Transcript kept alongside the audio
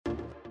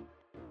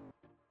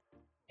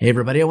Hey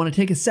everybody, I want to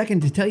take a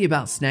second to tell you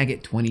about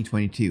Snagit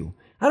 2022.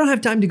 I don't have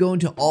time to go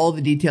into all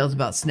the details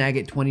about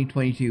Snagit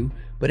 2022,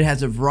 but it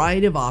has a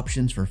variety of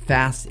options for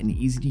fast and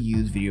easy to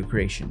use video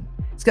creation.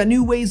 It's got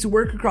new ways to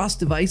work across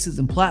devices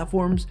and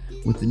platforms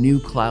with the new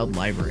cloud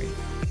library.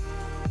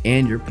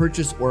 And your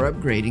purchase or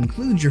upgrade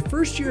includes your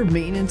first year of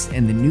maintenance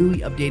and the newly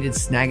updated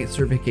Snagit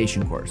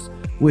certification course.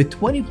 With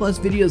 20 plus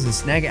videos of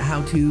Snagit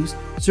how-tos,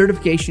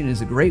 certification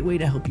is a great way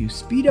to help you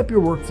speed up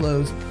your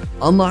workflows,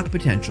 unlock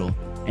potential,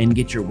 and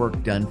get your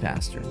work done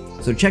faster.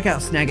 So check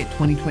out Snagit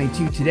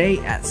 2022 today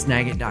at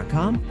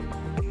snagit.com.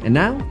 And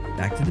now,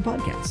 back to the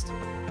podcast.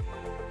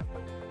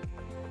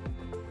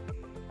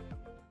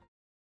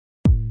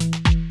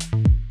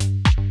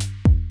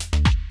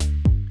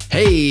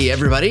 Hey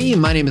everybody,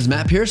 my name is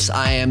Matt Pierce.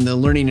 I am the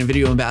Learning and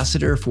Video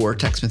Ambassador for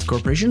TechSmith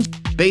Corporation.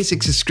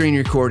 Basics of screen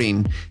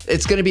recording.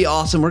 It's going to be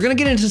awesome. We're going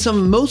to get into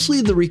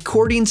mostly the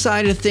recording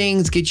side of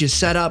things, get you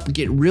set up,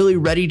 get really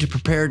ready to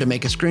prepare to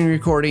make a screen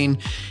recording.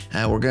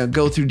 We're going to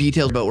go through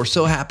details, but we're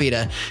so happy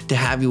to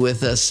have you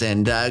with us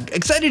and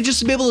excited just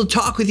to be able to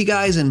talk with you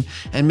guys and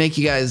make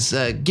you guys,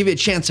 give you a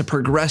chance to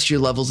progress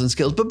your levels and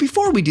skills. But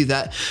before we do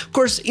that, of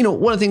course,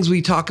 one of the things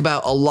we talk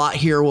about a lot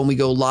here when we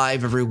go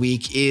live every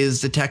week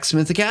is the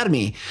TechSmith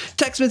Academy.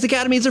 TechSmith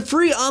Academy is a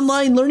free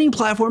online learning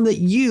platform that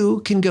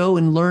you can go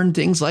and learn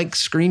things like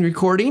screen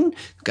recording.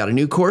 We've got a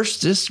new course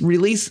just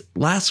released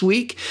last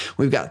week.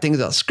 We've got things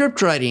about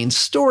script writing,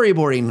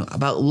 storyboarding,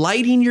 about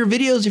lighting your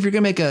videos if you're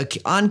going to make a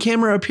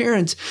on-camera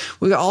appearance.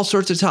 We've got all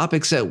sorts of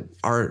topics that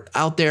are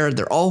out there.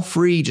 They're all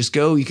free. Just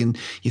go.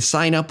 You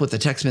sign up with the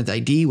TechSmith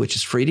ID, which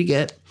is free to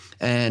get.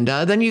 And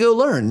then you go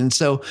learn. And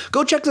so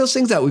go check those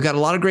things out. We've got a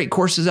lot of great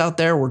courses out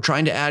there. We're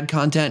trying to add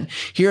content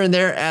here and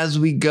there as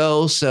we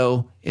go.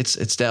 So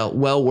it's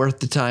well worth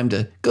the time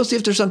to go see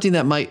if there's something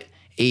that might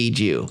aid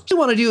you. I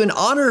want to do in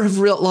honor of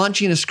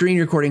launching a screen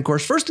recording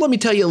course. First, let me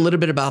tell you a little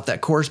bit about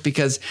that course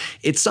because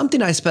it's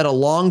something I spent a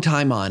long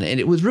time on, and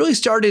it was really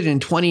started in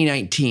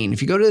 2019.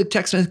 If you go to the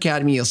TechSmith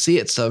Academy, you'll see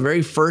it's the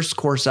very first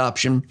course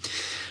option.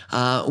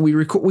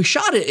 We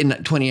shot it in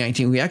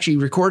 2019. We actually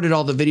recorded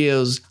all the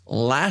videos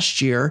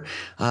last year,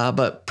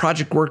 but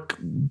project work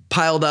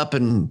piled up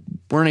and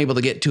weren't able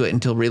to get to it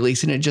until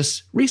releasing it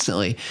just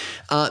recently.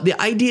 The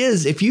idea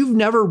is if you've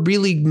never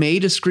really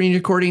made a screen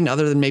recording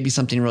other than maybe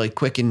something really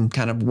quick and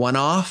kind of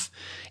one-off,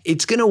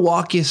 it's going to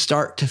walk you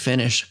start to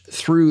finish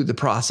through the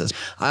process.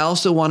 I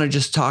also want to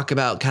just talk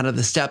about kind of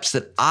the steps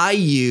that I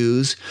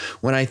use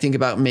when I think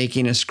about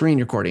making a screen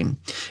recording.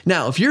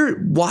 Now, if you're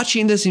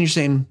watching this and you're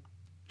saying,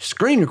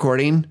 screen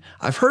recording,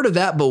 I've heard of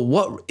that, but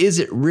what is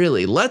it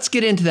really? Let's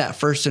get into that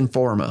first and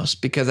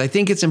foremost, because I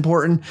think it's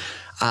important.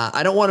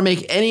 I don't want to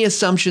make any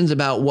assumptions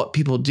about what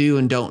people do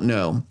and don't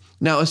know.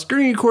 Now, a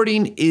screen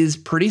recording is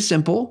pretty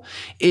simple.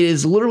 It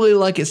is literally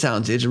like it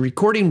sounds. It's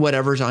recording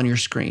whatever's on your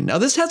screen. Now,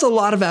 this has a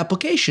lot of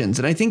applications,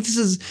 and I think this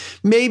is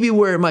maybe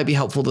where it might be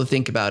helpful to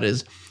think about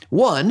is,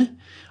 one,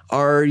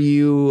 are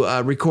you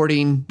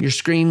recording your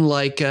screen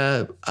like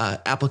a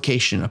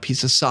application, a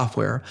piece of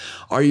software?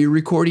 Are you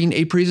recording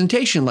a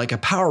presentation like a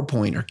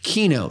PowerPoint or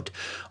Keynote?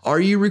 Are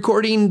you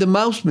recording the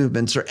mouse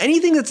movements or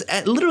anything that's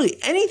literally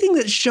anything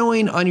that's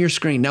showing on your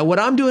screen? Now, what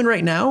I'm doing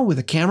right now with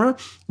a camera,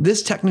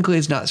 this technically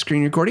is not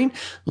screen recording.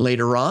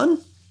 Later on,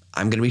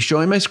 I'm going to be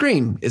showing my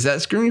screen. Is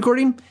that screen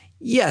recording?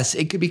 Yes,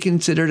 it could be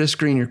considered a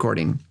screen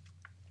recording.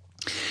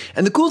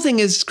 And the cool thing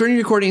is screen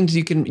recordings,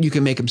 you can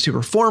make them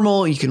super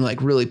formal. You can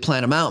like really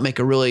plan them out, make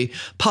a really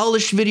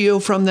polished video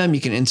from them. You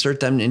can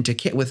insert them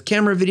with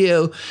camera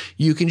video.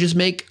 You can just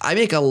I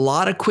make a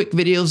lot of quick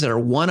videos that are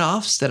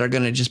one-offs that are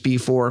going to just be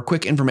for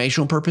quick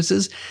informational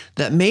purposes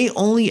that may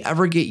only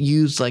ever get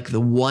used like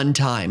the one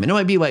time. And it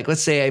might be like,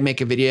 let's say I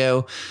make a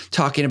video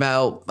talking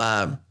about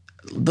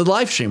the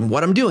live stream,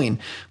 what I'm doing.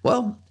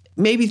 Well,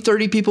 maybe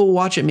 30 people will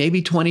watch it,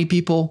 maybe 20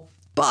 people.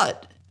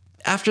 But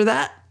after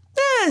that,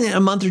 in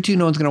a month or two,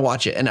 no one's going to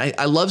watch it. And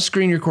I love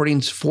screen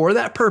recordings for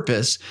that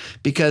purpose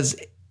because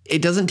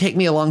it doesn't take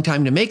me a long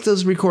time to make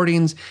those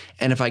recordings.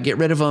 And if I get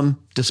rid of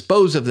them,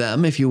 dispose of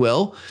them, if you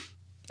will,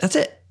 that's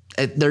it.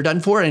 They're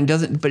done for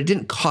it, but it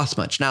didn't cost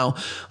much. Now,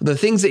 the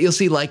things that you'll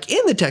see like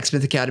in the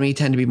TechSmith Academy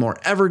tend to be more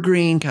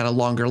evergreen, kind of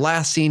longer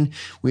lasting.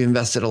 We've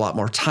invested a lot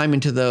more time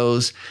into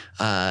those.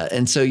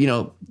 And so,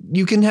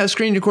 you can have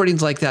screen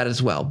recordings like that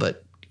as well.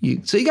 But you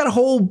got a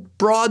whole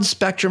broad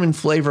spectrum and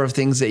flavor of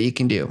things that you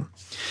can do.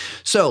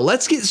 So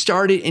let's get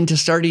started into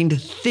starting to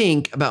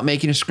think about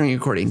making a screen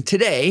recording.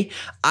 Today,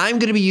 I'm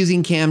going to be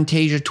using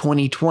Camtasia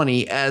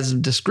 2020 as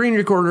the screen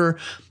recorder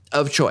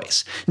of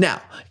choice.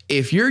 Now,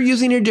 if you're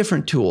using a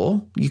different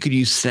tool, you could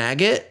use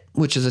Snagit,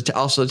 which is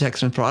also a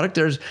TechSmith product.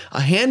 There's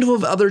a handful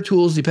of other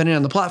tools depending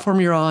on the platform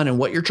you're on and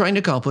what you're trying to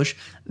accomplish.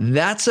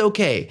 That's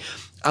okay.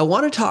 I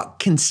want to talk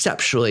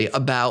conceptually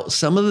about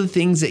some of the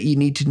things that you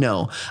need to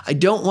know. I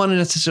don't want to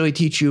necessarily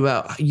teach you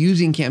about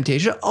using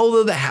Camtasia,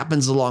 although that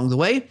happens along the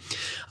way.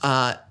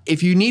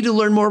 If you need to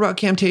learn more about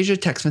Camtasia,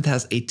 TechSmith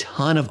has a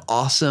ton of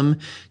awesome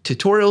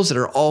tutorials that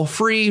are all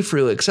free,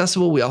 freely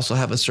accessible. We also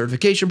have a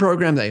certification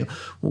program that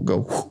will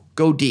go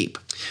go deep.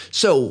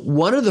 So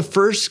one of the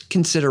first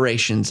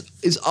considerations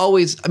is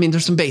always, I mean,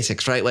 there's some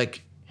basics, right?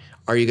 Like,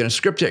 are you going to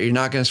script it? Are you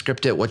not going to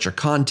script it? What's your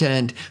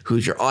content?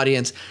 Who's your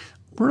audience?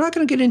 We're not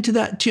going to get into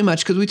that too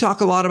much because we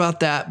talk a lot about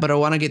that, but I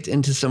want to get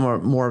into some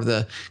more of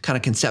the kind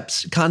of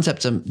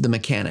concepts of the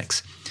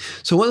mechanics.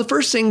 So one of the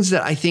first things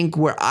that I think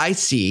where I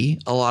see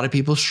a lot of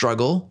people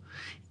struggle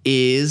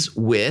is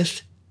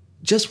with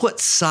just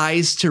what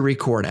size to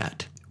record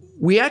at.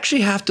 We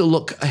actually have to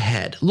look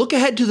ahead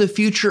to the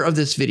future of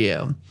this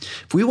video.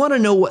 If we want to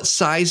know what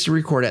size to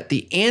record at,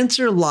 the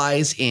answer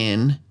lies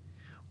in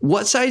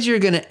what size you're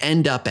going to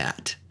end up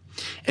at.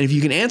 And if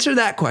you can answer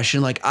that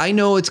question, like I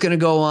know it's going to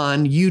go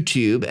on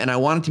YouTube and I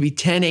want it to be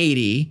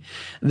 1080,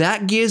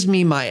 that gives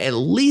me at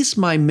least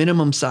my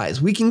minimum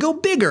size. We can go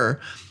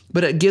bigger,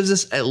 but it gives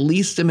us at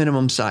least a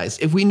minimum size.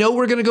 If we know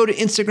we're going to go to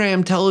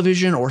Instagram,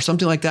 television, or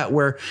something like that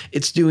where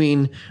it's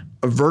doing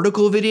a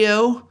vertical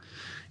video,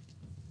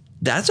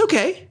 that's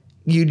okay.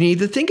 You need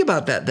to think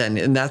about that then,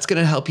 and that's going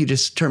to help you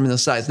determine the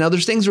size. Now,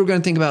 there's things we're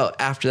going to think about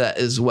after that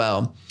as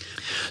well.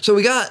 So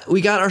we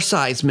got our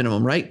size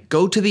minimum, right?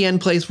 Go to the end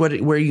place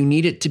where you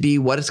need it to be,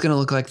 what it's going to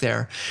look like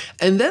there.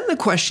 And then the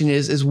question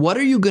is what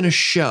are you going to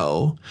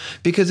show?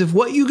 Because if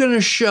what you're going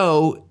to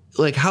show,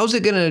 like how's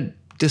it going to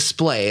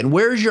display and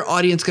where's your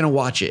audience going to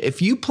watch it?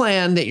 If you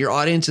plan that your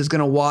audience is going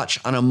to watch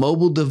on a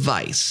mobile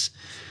device,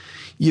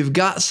 you've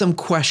got some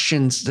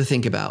questions to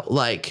think about.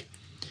 Like,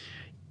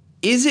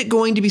 is it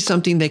going to be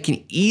something they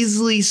can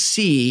easily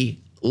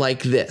see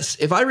like this?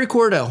 If I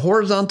record a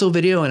horizontal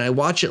video and I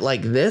watch it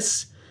like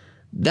this,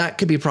 that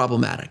could be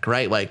problematic,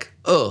 right? Like,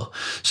 oh.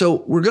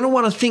 So we're going to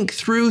want to think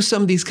through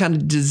some of these kind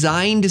of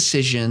design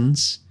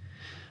decisions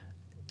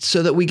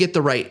so that we get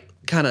the right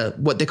kind of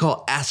what they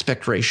call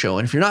aspect ratio.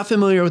 And if you're not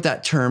familiar with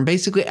that term,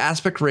 basically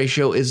aspect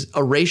ratio is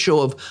a ratio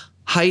of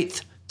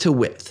height to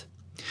width.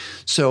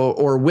 So,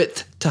 or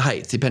width to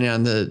height, depending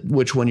on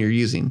which one you're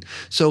using.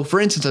 So for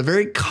instance, a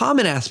very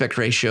common aspect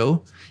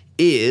ratio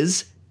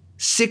is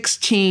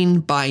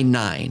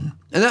 16:9.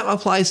 And that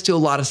applies to a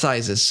lot of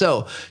sizes.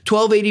 So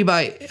 1280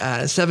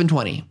 by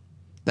 720,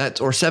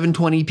 or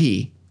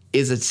 720p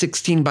is a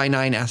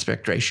 16:9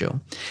 aspect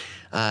ratio.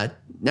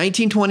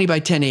 1920 by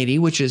 1080,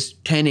 which is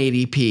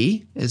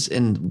 1080p, is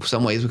in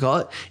some ways we call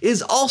it,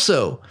 is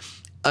also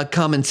a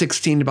common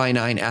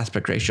 16:9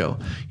 aspect ratio.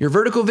 Your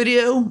vertical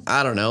video,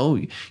 I don't know,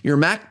 if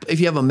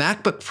you have a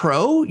MacBook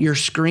Pro, your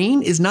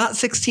screen is not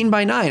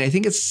 16:9. I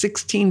think it's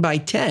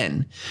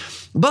 16:10.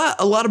 But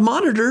a lot of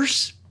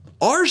monitors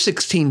are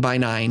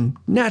 16:9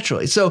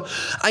 naturally. So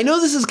I know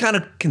this is kind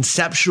of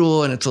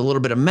conceptual and it's a little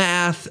bit of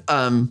math.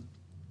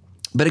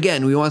 But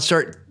again, we want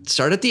to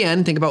start at the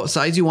end, think about what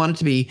size you want it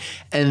to be,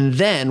 and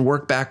then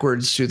work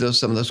backwards through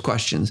some of those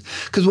questions.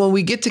 Because when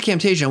we get to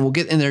Camtasia, and we'll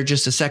get in there in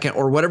just a second,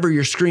 or whatever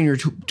your screen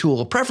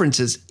tool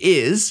preferences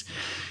is,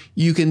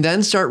 you can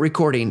then start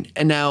recording.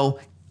 And now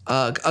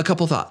a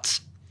couple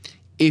thoughts.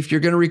 If you're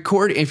going to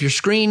record, if your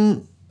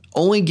screen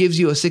only gives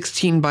you a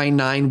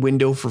 16:9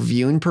 window for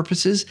viewing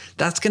purposes,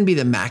 that's going to be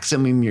the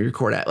maximum you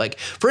record at. Like,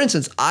 for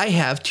instance, I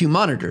have two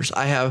monitors.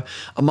 I have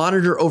a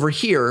monitor over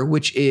here,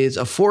 which is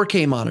a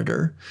 4K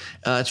monitor.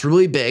 It's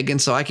really big, and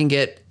so I can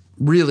get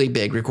really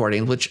big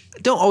recording, which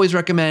I don't always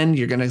recommend.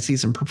 You're going to see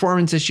some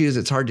performance issues.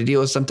 It's hard to deal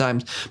with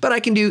sometimes, but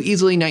I can do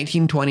easily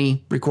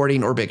 1920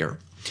 recording or bigger.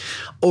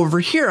 Over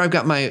here, I've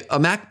got a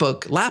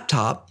MacBook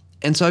laptop,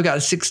 and so I've got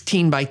a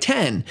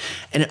 16:10,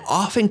 and it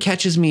often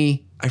catches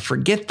me. I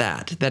forget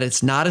that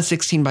it's not a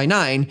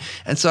 16:9.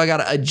 And so I got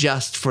to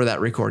adjust for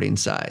that recording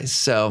size.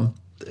 So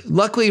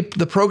luckily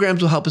the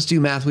programs will help us do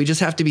math. We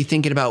just have to be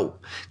thinking about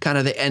kind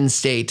of the end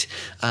state.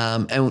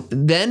 And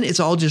then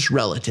it's all just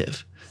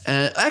relative.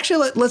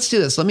 Actually, let's do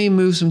this. Let me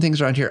move some things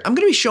around here. I'm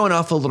going to be showing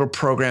off a little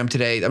program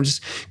today. I'm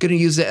just going to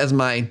use it as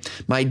my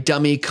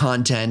dummy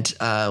content.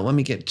 Let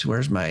me get to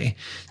where's my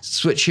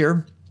switch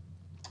here.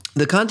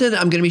 The content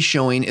I'm going to be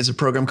showing is a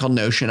program called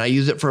Notion. I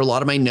use it for a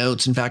lot of my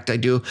notes. In fact, I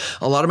do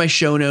a lot of my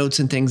show notes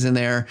and things in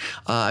there.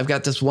 I've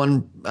got this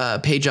one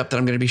page up that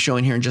I'm going to be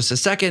showing here in just a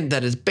second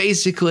that is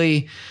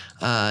basically,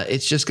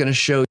 it's just going to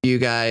show you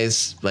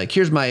guys, like,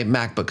 here's my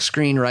MacBook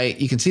screen, right?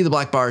 You can see the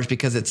black bars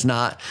because it's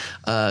not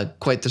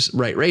quite the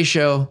right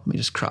ratio. Let me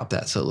just crop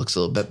that so it looks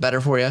a little bit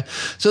better for you.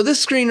 So this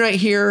screen right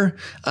here,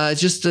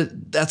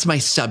 that's my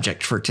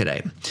subject for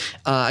today.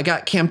 I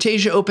got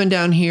Camtasia open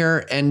down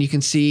here, and you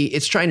can see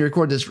it's trying to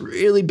record this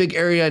really big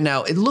area.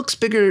 Now it looks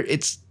bigger.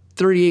 It's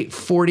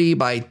 3840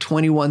 by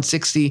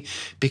 2160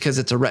 because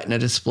it's a Retina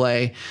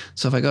display.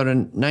 So if I go to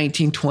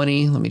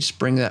 1920, let me just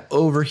bring that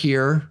over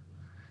here.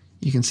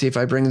 You can see if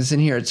I bring this in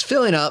here, it's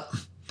filling up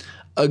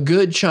a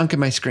good chunk of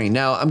my screen.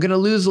 Now I'm going to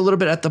lose a little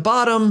bit at the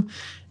bottom,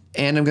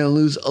 and I'm going to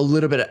lose a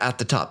little bit at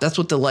the top. That's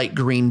what the light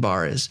green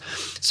bar is.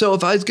 So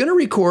if I was going to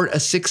record a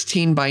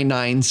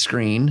 16:9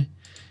 screen,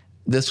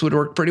 this would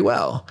work pretty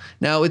well.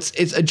 Now it's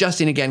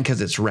adjusting again because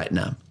it's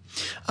Retina.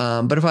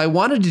 But if I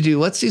wanted to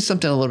let's do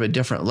something a little bit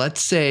different.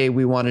 Let's say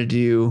we want to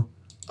do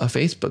a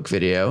Facebook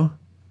video,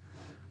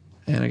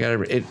 and I got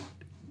it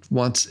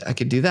once I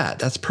could do that.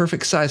 That's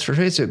perfect size for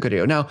Facebook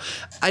video. Now,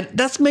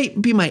 that's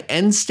might be my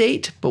end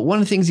state, but one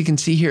of the things you can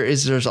see here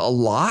is there's a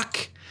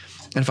lock.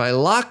 And if I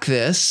lock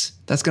this,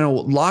 that's going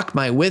to lock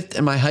my width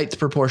and my height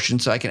proportion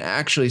so I can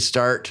actually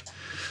start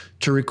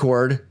to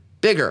record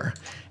bigger.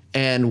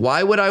 And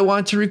why would I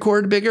want to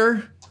record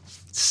bigger?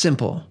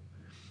 Simple.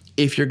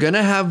 If you're going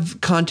to have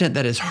content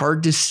that is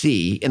hard to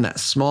see in that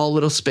small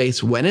little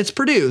space when it's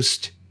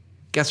produced,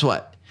 guess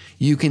what?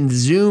 You can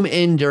zoom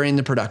in during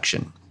the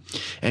production.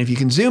 And if you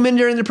can zoom in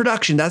during the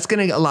production, that's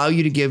going to allow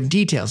you to give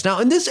details. Now,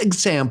 in this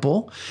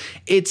example,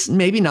 it's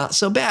maybe not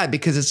so bad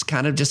because it's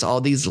kind of just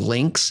all these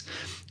links.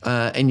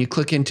 And you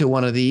click into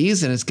one of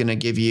these and it's going to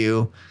give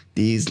you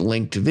these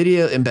linked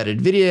embedded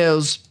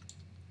videos.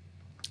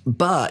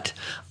 But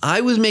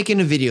I was making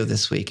a video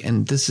this week,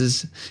 and this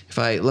is,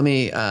 let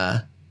me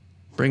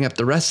bring up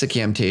the rest of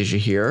Camtasia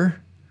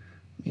here.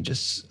 Let me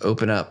just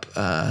open up,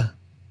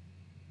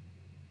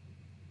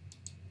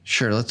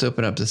 sure, let's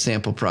open up the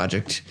sample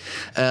project.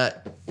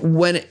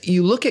 When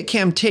you look at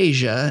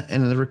Camtasia,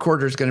 and the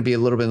recorder is going to be a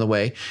little bit in the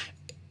way,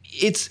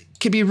 it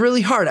can be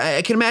really hard.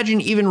 I can imagine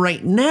even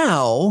right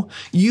now,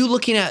 you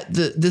looking at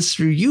this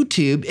through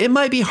YouTube, it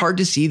might be hard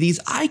to see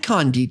these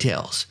icon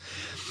details.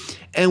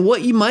 And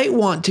what you might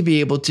want to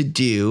be able to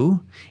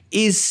do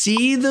is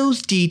see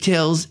those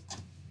details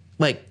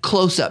like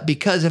close up,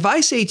 because if I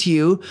say to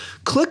you,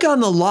 click on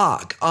the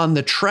lock on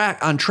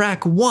track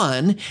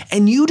 1,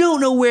 and you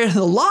don't know where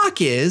the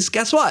lock is,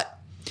 guess what?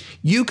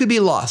 You could be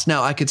lost.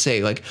 Now I could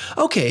say like,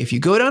 okay, if you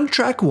go down to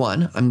track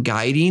 1, I'm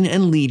guiding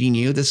and leading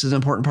you. This is an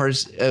important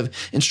part of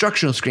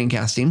instructional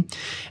screencasting.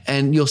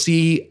 And you'll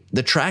see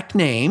the track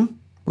name,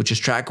 which is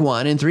track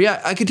 1 and 3.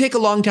 I could take a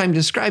long time to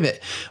describe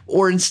it.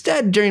 Or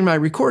instead, during my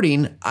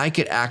recording, I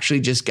could actually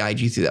just guide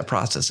you through that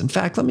process. In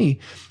fact, let me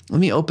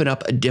open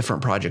up a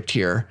different project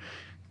here,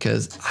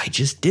 because I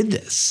just did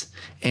this.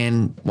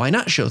 And why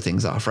not show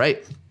things off,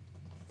 right?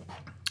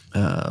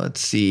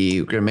 Let's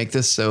see, we're gonna make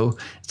this so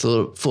it's a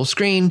little full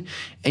screen,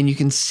 and you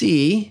can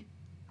see,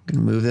 I'm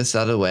gonna move this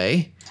out of the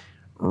way.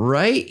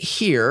 Right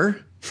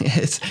here,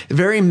 it's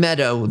very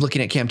meta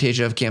looking at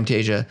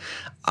Camtasia.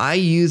 I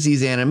use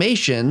these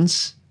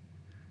animations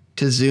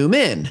to zoom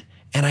in,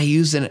 and I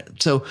use it.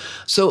 So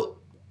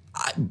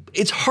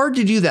it's hard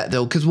to do that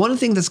though, because one of the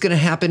things that's going to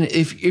happen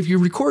if you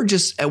record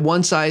just at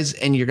one size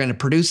and you're going to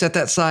produce at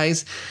that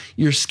size,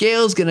 your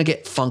scale is going to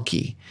get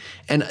funky.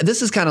 And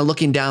this is kind of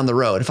looking down the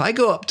road. If I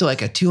go up to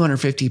like a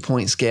 250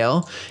 point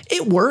scale,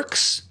 it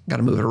works. Got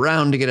to move it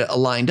around to get it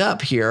aligned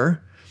up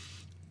here,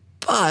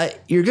 but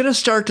you're going to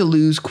start to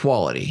lose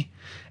quality.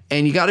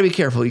 And you got to be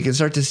careful. You can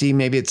start to see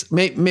maybe it's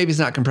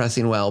not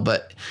compressing well,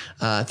 but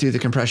through the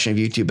compression of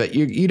YouTube. But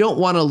you don't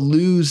want to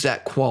lose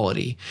that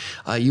quality.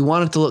 You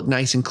want it to look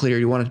nice and clear.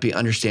 You want it to be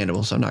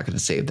understandable. So I'm not going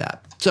to save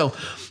that. So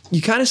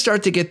you kind of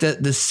start to get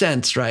the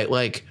sense, right?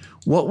 Like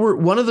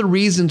one of the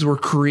reasons we're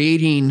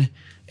creating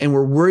and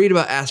we're worried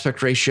about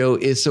aspect ratio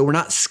is so we're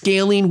not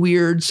scaling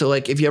weird. So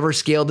like if you ever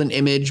scaled an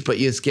image, but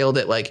you scaled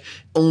it like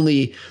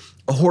only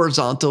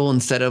horizontal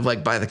instead of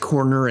like by the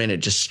corner, and it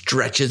just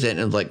stretches it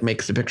and like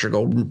makes the picture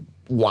go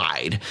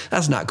wide.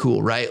 That's not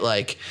cool, right?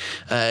 Like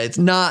it's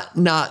not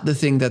the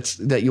thing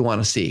that you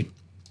want to see.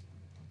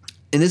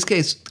 In this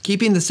case,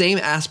 keeping the same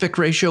aspect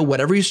ratio,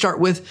 whatever you start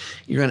with,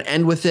 you're going to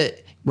end with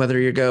it. Whether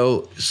you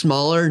go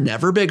smaller,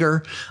 never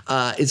bigger,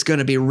 it's going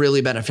to be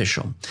really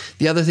beneficial.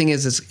 The other thing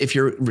is if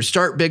you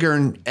start bigger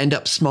and end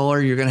up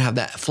smaller, you're going to have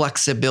that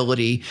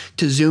flexibility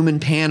to zoom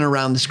and pan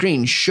around the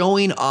screen,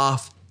 showing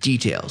off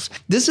details.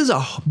 This is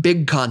a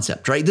big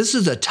concept, right? This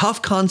is a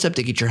tough concept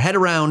to get your head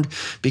around,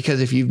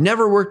 because if you've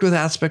never worked with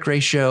aspect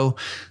ratio,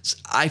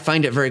 I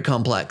find it very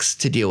complex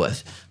to deal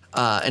with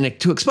and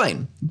to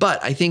explain.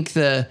 But I think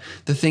the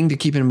thing to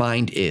keep in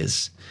mind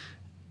is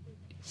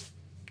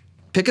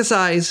pick a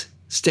size,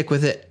 stick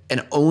with it,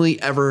 and only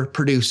ever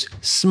produce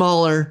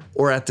smaller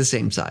or at the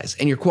same size,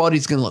 and your quality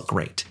is going to look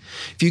great.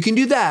 If you can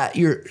do that,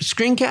 your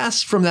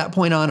screencasts from that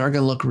point on are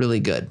going to look really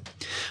good.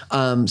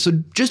 So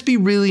just be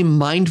really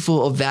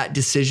mindful of that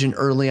decision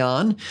early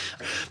on.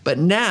 But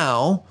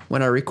now,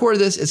 when I record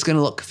this, it's going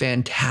to look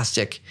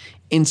fantastic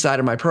inside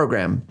of my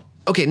program.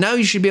 Okay, now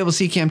you should be able to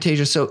see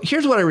Camtasia. So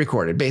here's what I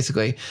recorded,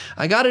 basically.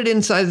 I got it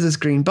inside of this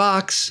green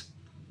box.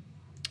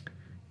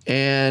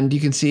 And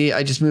you can see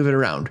I just move it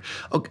around.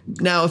 Okay,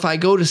 now, if I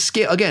go to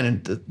scale,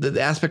 again, the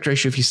aspect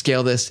ratio, if you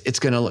scale this, it's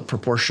going to look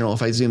proportional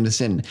if I zoom this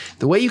in.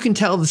 The way you can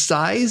tell the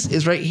size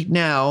is right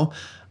now,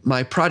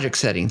 my project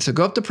settings. So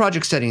go up to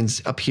project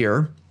settings up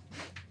here.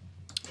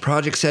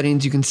 Project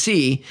settings, you can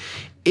see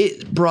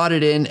it brought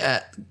it in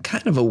at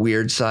kind of a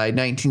weird size,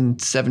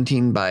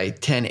 1917 by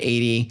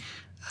 1080.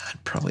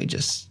 I'd probably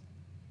just...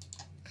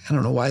 I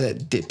don't know why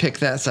that did pick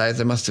that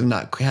size. I must have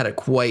not had it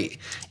quite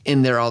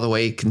in there all the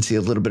way. You can see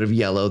a little bit of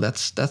yellow.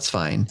 That's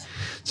fine.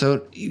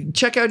 So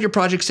check out your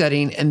project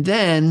setting, and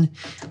then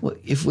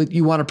if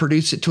you want to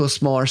produce it to a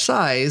smaller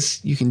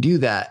size, you can do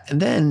that.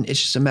 And then it's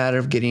just a matter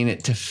of getting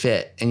it to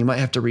fit, and you might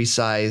have to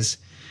resize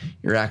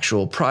your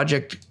actual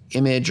project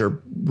image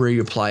or where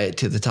you apply it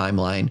to the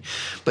timeline.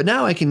 But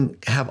now I can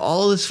have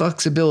all of this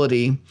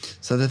flexibility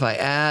so that if I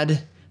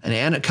add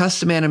a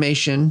custom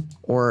animation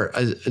or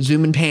a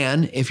zoom and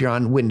pan, if you're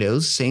on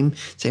Windows, same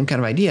kind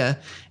of idea.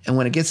 And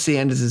when it gets to the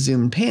end of the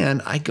zoom and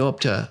pan, I go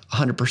up to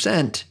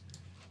 100%.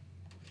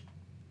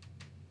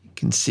 You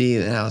can see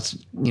now it's,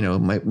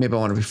 maybe I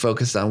want to be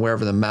focused on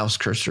wherever the mouse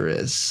cursor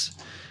is.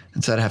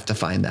 And so I'd have to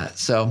find that.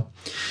 So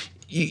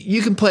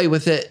you can play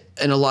with it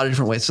in a lot of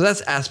different ways. So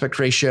that's aspect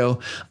ratio.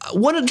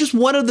 One of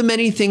the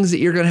many things that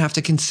you're going to have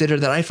to consider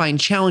that I find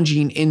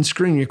challenging in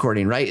screen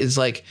recording, right, is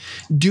like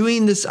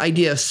doing this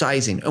idea of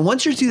sizing. And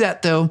once you do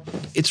that, though,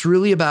 it's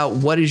really about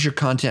what is your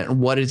content and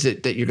what is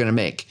it that you're going to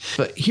make.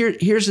 But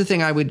here's the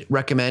thing I would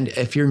recommend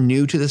if you're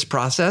new to this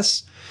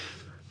process.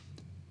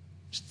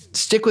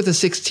 Stick with a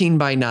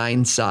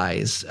 16:9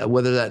 size,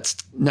 whether that's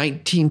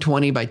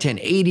 1920 by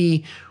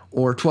 1080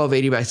 or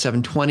 1280 by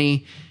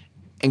 720.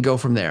 And go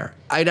from there.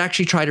 I'd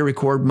actually try to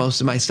record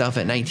most of my stuff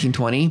at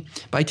 1920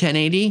 by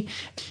 1080.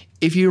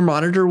 If your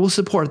monitor will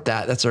support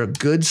that, that's a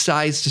good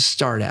size to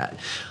start at.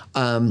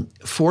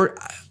 For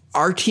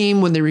our team,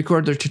 when they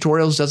record their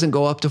tutorials, doesn't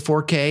go up to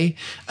 4K.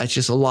 It's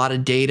just a lot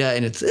of data,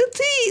 and it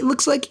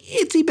looks like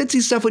itsy bitsy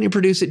stuff when you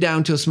produce it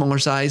down to a smaller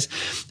size.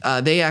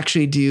 They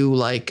actually do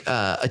like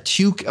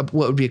what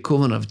would be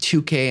equivalent of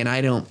 2K, and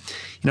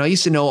I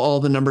used to know all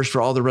the numbers for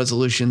all the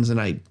resolutions,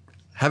 and I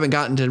haven't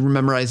gotten to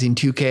memorizing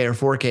 2K or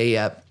 4K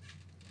yet.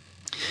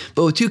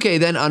 But with 2K,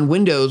 then on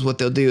Windows, what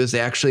they'll do is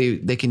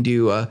they can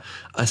do a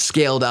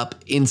scaled up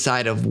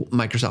inside of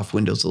Microsoft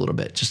Windows a little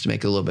bit, just to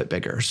make it a little bit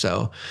bigger.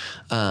 So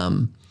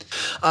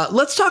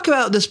let's talk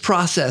about this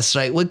process,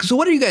 right? So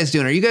what are you guys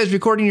doing? Are you guys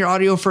recording your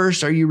audio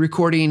first? Are you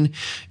recording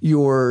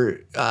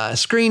your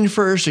screen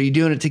first? Are you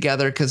doing it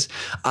together? Because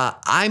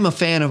I'm a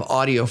fan of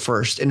audio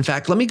first. In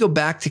fact, let me go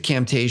back to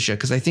Camtasia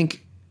because I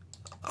think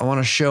I want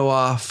to show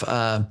off.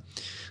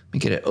 Let me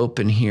get it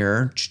open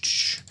here.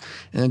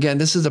 And again,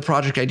 this is a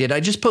project I did. I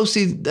just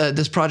posted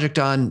this project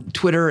on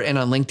Twitter and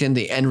on LinkedIn,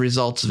 the end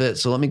results of it.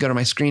 So let me go to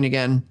my screen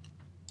again.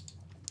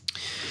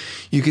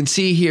 You can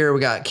see here we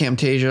got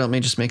Camtasia. Let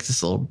me just make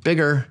this a little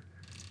bigger.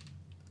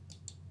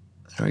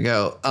 There we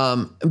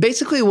go.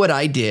 Basically what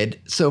I did,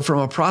 so from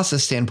a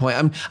process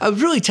standpoint, I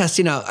was really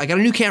testing out. I got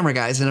a new camera,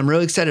 guys, and I'm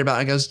really excited about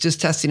it. I was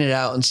just testing it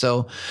out. And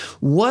so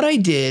what I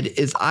did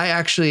is I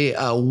actually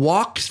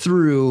walked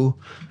through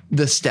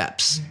the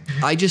steps.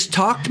 I just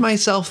talked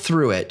myself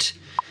through it,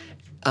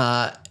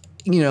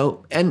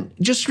 and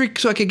just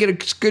so I could get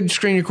a good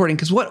screen recording.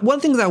 Because one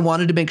thing that I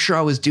wanted to make sure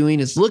I was doing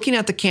is looking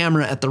at the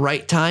camera at the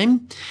right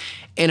time.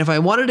 And if I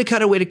wanted to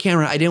cut away to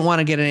camera, I didn't want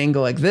to get an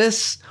angle like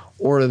this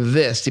or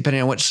this,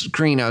 depending on which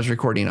screen I was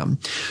recording on.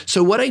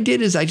 So what I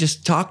did is I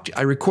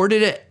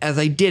recorded it as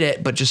I did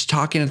it, but just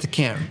talking to the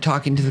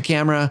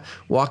camera,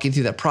 walking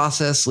through that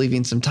process,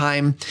 leaving some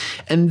time.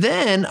 And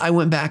then I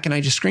went back and I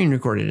just screen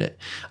recorded it.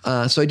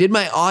 So I did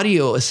my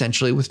audio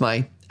essentially with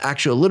my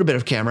actual little bit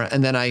of camera,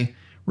 and then I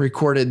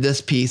recorded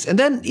this piece. And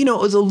then, it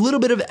was a little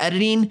bit of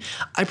editing.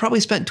 I probably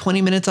spent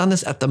 20 minutes on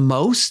this at the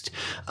most.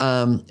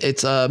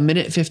 It's a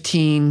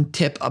 1:15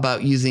 tip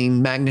about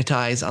using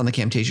magnetize on the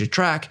Camtasia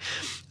track.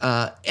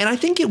 And I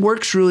think it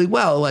works really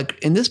well. Like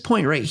in this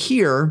point right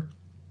here,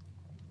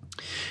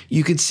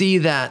 you could see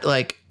that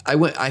like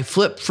I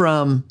flipped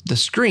from the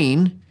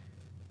screen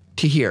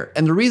to here.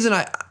 And the reason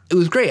it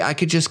was great, I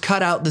could just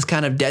cut out this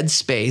kind of dead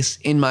space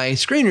in my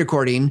screen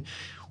recording.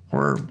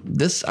 Or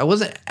this, I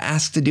wasn't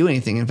asked to do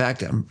anything. In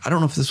fact, I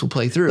don't know if this will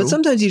play through. But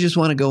sometimes you just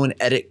want to go and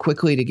edit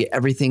quickly to get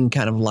everything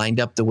kind of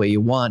lined up the way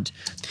you want.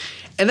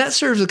 And that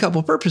serves a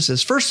couple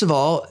purposes. First of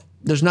all,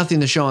 there's nothing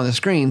to show on the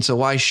screen, so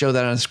why show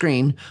that on the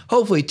screen?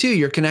 Hopefully, 2,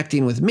 you're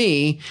connecting with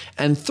me.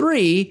 And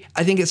 3,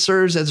 I think it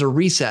serves as a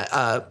reset.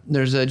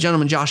 There's a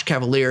gentleman, Josh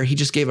Cavalier. He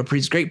just gave a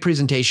great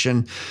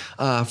presentation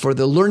for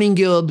the Learning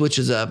Guild, which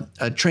is a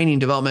training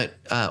development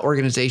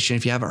organization.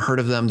 If you haven't heard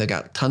of them, they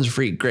got tons of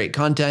free, great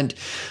content.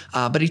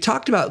 But he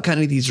talked about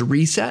kind of these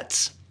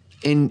resets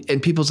in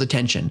people's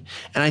attention.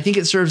 And I think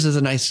it serves as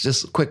a nice,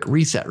 just quick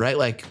reset, right?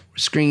 Like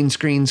screen.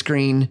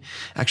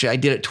 Actually, I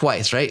did it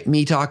twice, right?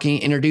 Me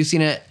talking, introducing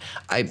it.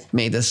 I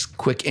made this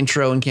quick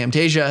intro in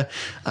Camtasia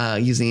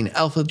using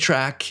Alpha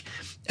Track.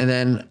 And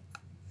then,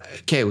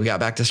 okay, we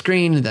got back to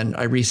screen, and then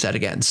I reset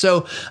again.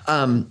 So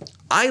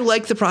I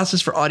like the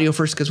process for audio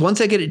first because once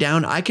I get it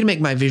down, I can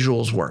make my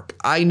visuals work.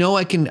 I know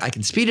I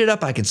can speed it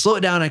up, I can slow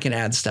it down, I can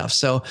add stuff.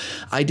 So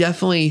I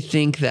definitely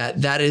think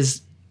that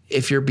is,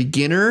 if you're a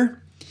beginner,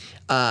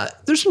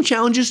 there's some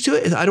challenges to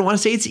it. I don't want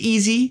to say it's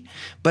easy,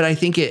 but I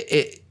think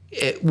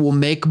it will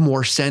make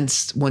more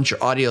sense once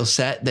your audio's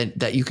set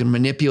that you can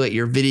manipulate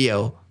your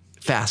video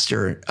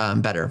faster,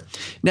 better.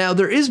 Now,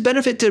 there is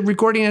benefit to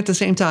recording at the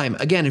same time.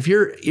 Again, if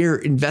you're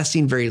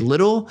investing very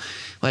little,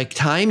 like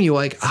time, you're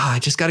like, I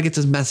just got to get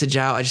this message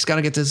out. I just got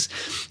to get this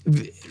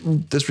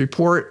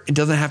report. It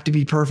doesn't have to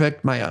be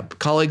perfect. My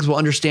colleagues will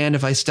understand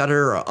if I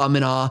stutter or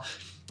and ah.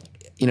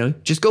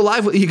 Just go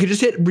live. You could just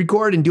hit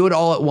record and do it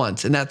all at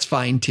once, and that's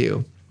fine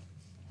too.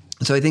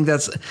 So I think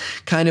that's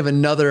kind of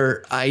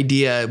another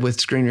idea with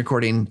screen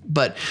recording.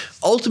 But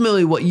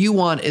ultimately what you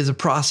want is a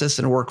process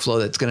and a workflow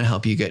that's going to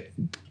help you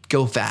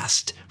go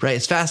fast, right?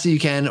 As fast as you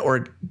can,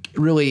 or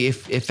really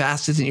if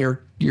fast isn't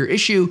your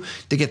issue,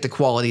 to get the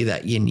quality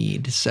that you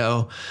need.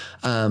 So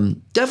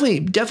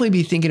definitely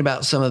be thinking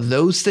about some of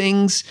those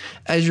things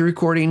as you're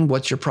recording.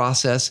 What's your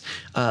process?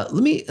 Let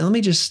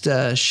me just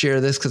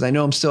share this because I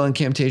know I'm still in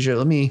Camtasia.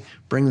 Let me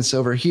bring this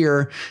over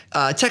here.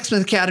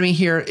 TechSmith Academy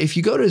here. If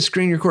you go to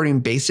Screen Recording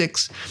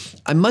Basics,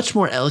 I'm much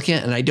more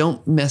elegant and I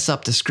don't mess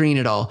up the screen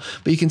at all.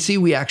 But you can see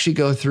we actually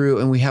go through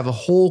and we have a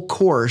whole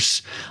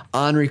course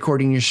on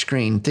recording your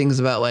screen. Things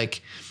about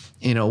like,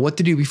 what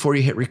to do before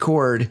you hit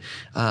record.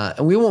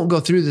 And we won't go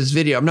through this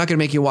video. I'm not going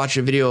to make you watch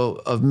a video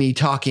of me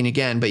talking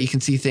again, but you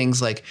can see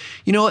things like,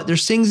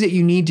 there's things that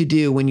you need to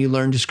do when you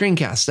learn to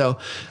screencast. So,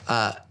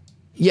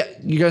 yeah,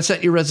 you're going to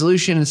set your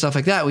resolution and stuff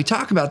like that. We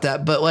talk about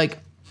that, but like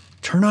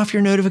turn off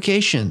your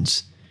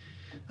notifications.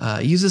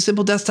 Use a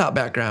simple desktop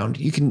background.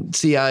 You can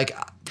see like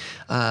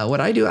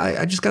what I do.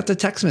 I just got the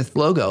TechSmith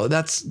logo.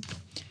 That's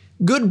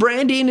good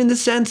branding in the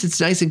sense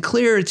it's nice and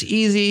clear. It's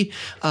easy.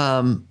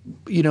 I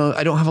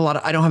don't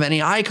have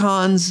any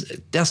icons,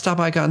 desktop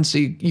icons, so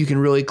you can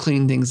really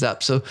clean things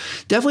up. So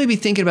definitely be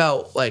thinking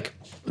about like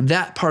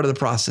that part of the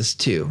process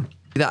too.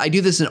 I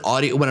do this in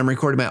audio when I'm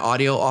recording my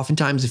audio.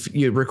 Oftentimes, if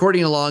you're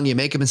recording along, you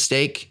make a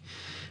mistake,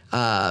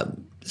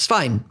 it's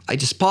fine. I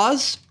just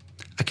pause.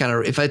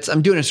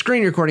 I'm doing a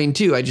screen recording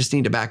too, I just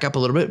need to back up a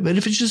little bit. But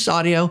if it's just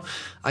audio,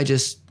 I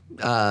just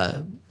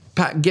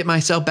get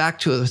myself back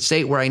to a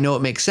state where I know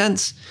it makes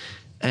sense,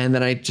 and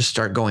then I just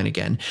start going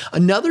again.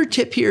 Another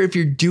tip here, if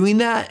you're doing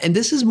that, and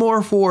this is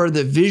more for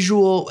the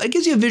visual, it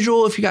gives you a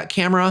visual if you got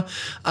camera,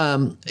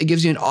 it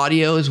gives you an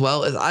audio as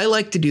well. I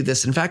like to do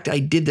this. In fact, I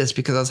did this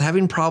because I was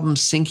having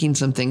problems syncing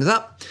some things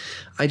up.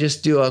 I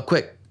just do a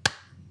quick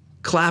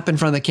clap in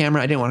front of the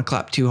camera. I didn't want to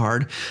clap too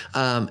hard.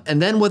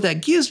 And then what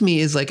that gives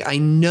me is like, I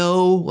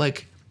know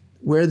like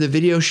where the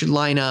video should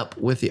line up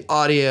with the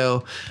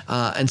audio.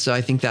 And so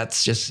I think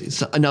that's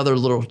just another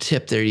little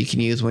tip there you can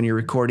use when you're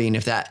recording.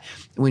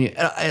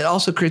 It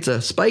also creates a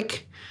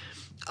spike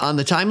on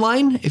the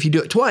timeline. If you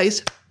do it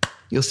twice,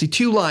 you'll see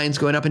two lines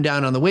going up and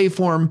down on the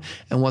waveform.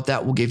 And what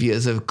that will give you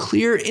is a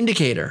clear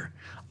indicator,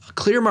 a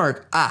clear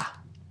mark.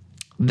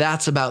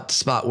 That's about the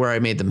spot where I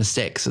made the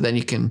mistake. So then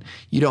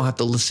you don't have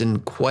to listen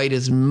quite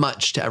as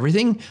much to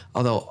everything.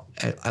 Although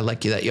I like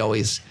that you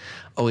always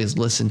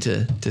listen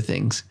to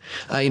things.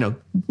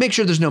 Make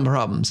sure there's no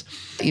problems.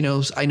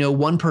 I know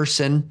one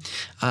person,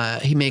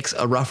 he makes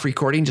a rough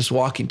recording, just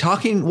walking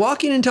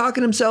and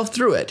talking himself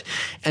through it.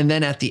 And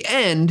then at the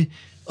end,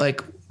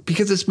 like,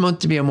 because it's meant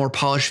to be a more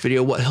polished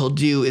video, what he'll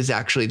do is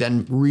actually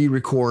then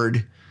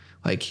re-record,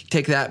 like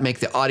take that, make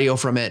the audio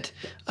from it,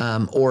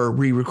 or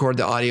re-record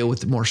the audio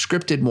with more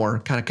scripted, more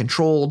kind of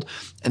controlled,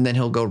 and then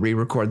he'll go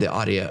re-record the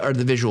audio or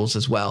the visuals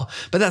as well.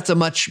 But that's a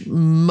much,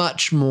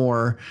 much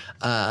more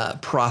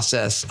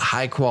process,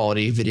 high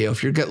quality video.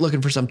 If you're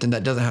looking for something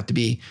that doesn't have to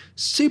be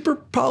super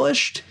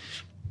polished,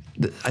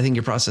 I think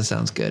your process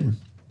sounds good.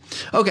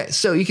 Okay,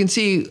 so you can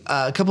see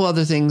a couple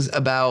other things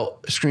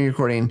about screen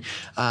recording.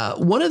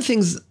 One of the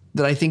things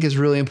that I think is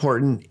really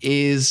important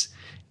is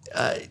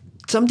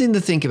something to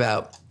think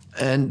about.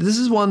 And this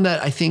is one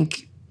that I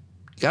think you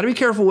got to be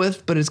careful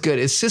with, but it's good,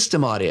 is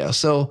system audio.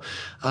 So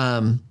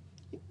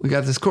we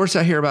got this course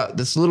out here about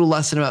this little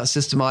lesson about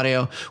system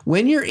audio.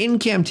 When you're in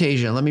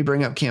Camtasia, let me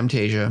bring up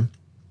Camtasia.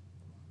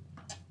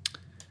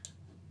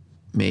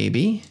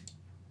 Maybe.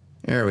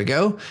 There we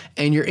go.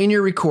 And you're in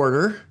your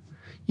recorder.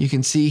 You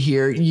can see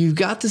here, you've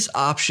got this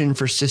option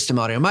for system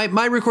audio.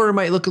 My recorder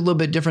might look a little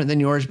bit different than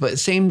yours, but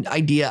same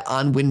idea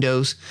on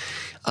Windows.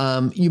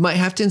 You might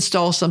have to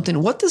install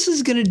something. What this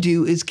is going to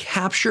do is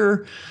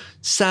capture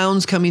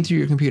sounds coming through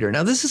your computer.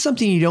 Now, this is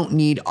something you don't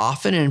need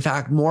often. And in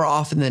fact, more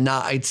often than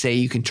not, I'd say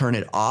you can turn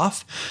it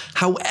off.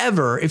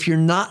 However, if you're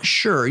not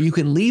sure, you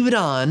can leave it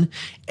on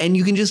and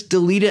you can just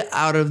delete it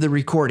out of the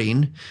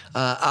recording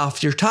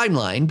off your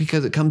timeline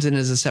because it comes in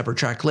as a separate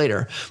track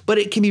later. But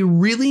it can be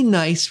really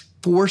nice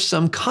for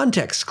some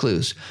context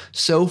clues.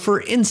 So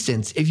for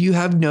instance, if you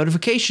have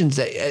notifications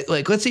that,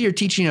 like, let's say you're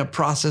teaching a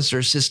process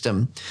or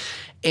system,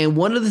 and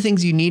one of the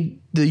things you need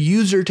the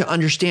user to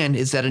understand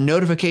is that a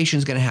notification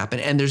is going to happen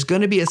and there's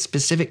going to be a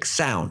specific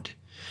sound.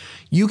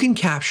 You can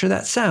capture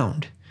that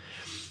sound,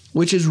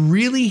 which is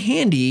really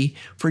handy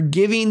for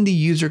giving the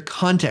user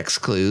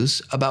context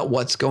clues about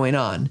what's going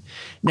on.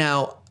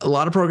 Now, a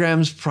lot of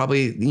programs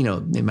probably, you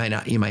might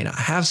not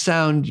have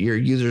sound, your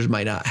users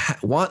might not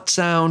want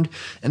sound,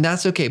 and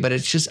that's okay. But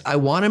it's just, I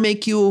want to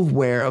make you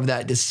aware of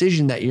that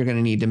decision that you're going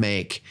to need to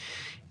make,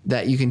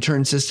 that you can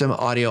turn system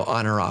audio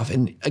on or off.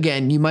 And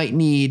again, you might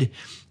need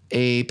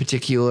a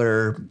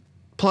particular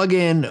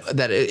plugin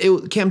that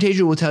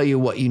Camtasia will tell you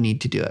what you need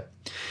to do it.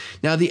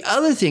 Now, the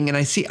other thing, and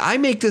I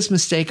make this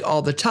mistake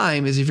all the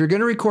time, is if you're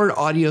going to record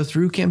audio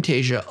through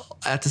Camtasia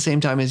at the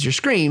same time as your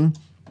screen,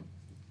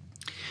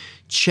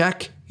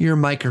 check your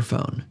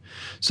microphone.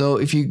 So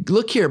if you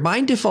look here,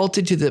 mine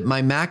defaulted to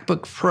my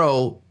MacBook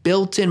Pro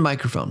built-in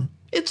microphone.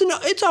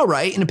 It's all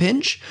right in a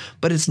pinch,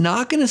 but it's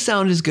not going to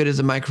sound as good as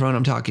a microphone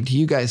I'm talking to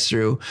you guys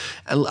through.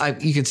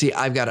 You can see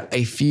I've got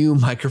a few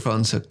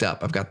microphones hooked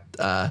up. I've got,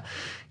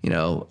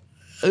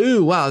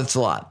 ooh, wow, that's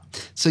a lot.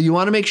 So you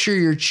want to make sure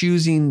you're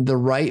choosing the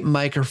right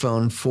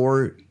microphone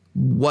for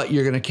what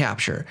you're going to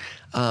capture.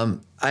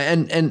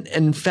 And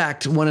in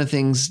fact,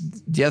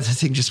 the other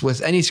thing just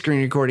with any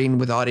screen recording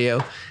with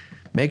audio,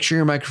 make sure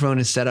your microphone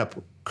is set up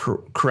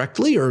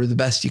correctly or the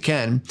best you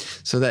can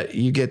so that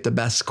you get the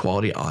best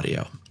quality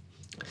audio.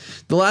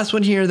 The last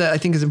one here that I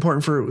think is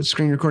important for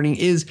screen recording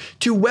is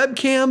to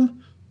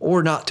webcam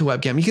or not to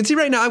webcam. You can see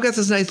right now I've got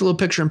this nice little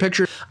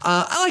picture-in-picture.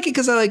 I like it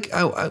because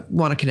I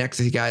want to connect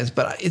with you guys,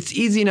 but it's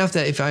easy enough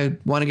that if I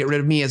want to get rid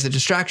of me as a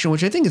distraction,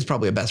 which I think is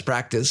probably a best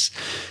practice,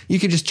 you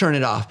can just turn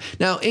it off.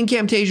 Now in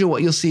Camtasia,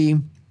 what you'll see,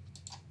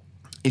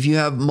 if you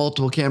have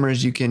multiple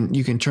cameras, you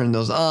can turn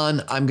those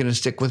on. I'm going to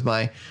stick with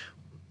my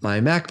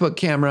MacBook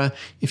camera.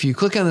 If you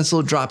click on this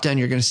little drop down,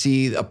 you're going to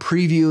see a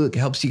preview. It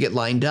helps you get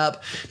lined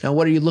up. Now,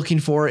 what are you looking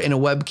for in a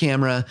web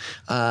camera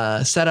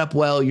setup?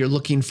 Well, you're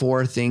looking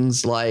for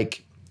things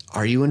like,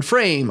 are you in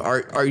frame?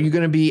 Are you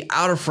going to be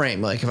out of frame?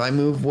 Like if I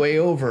move way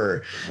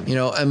over,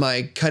 am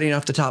I cutting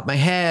off the top of my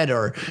head,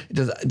 or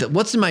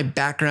what's in my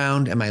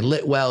background? Am I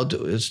lit well?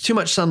 Is too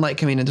much sunlight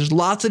coming in? There's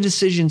lots of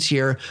decisions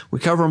here. We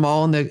cover them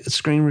all in the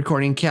Screen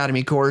Recording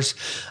Academy course,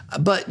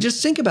 but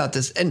just think about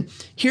this. And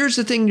here's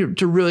the thing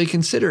to really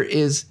consider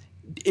is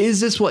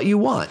this what you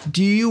want?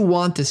 Do you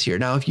want this here?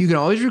 Now, if you can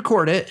always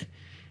record it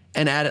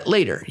and add it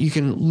later, you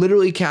can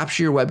literally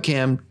capture your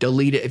webcam,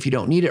 delete it if you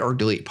don't need it, or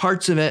delete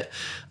parts of it.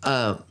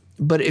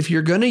 But if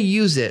you're going to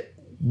use it,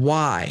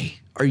 why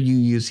are you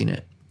using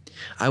it?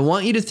 I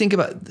want you to think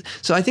about,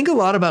 so I think a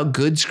lot about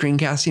good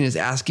screencasting is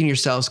asking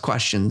yourselves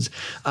questions.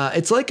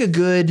 It's like a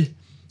good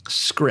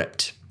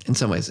script in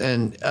some ways.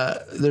 And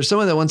there's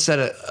someone that once said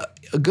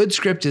a good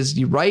script is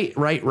you write,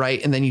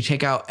 and then you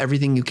take out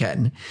everything you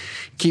can.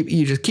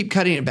 You just keep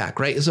cutting it back,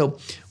 right? So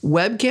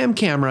webcam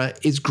camera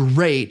is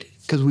great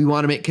because we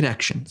want to make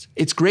connections.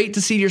 It's great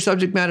to see your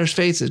subject matter's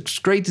face. It's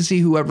great to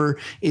see whoever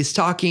is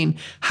talking.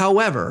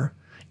 However,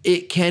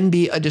 it can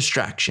be a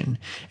distraction,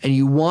 and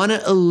you want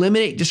to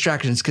eliminate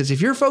distractions, because if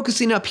you're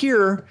focusing up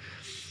here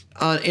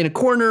in a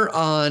corner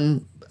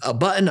on a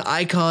button,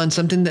 icon,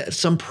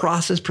 some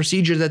process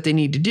procedure that they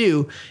need to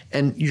do,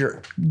 and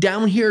you're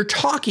down here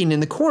talking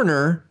in the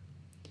corner,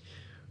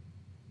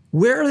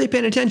 where are they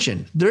paying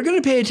attention? They're going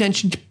to pay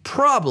attention to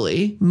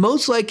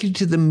most likely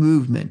to the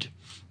movement.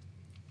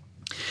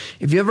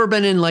 If you've ever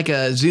been in like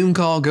a Zoom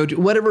call, go to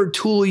whatever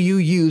tool you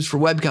use for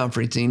web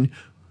conferencing,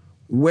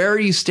 where are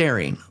you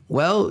staring?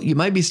 Well, you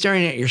might be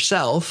staring at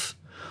yourself,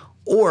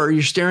 or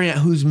you're staring at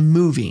who's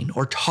moving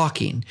or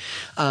talking.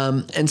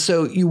 And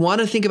so you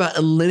want to think about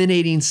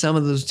eliminating some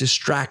of those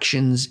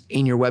distractions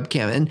in your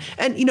webcam.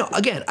 And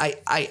again,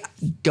 I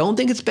don't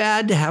think it's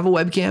bad to have a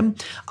webcam.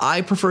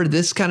 I prefer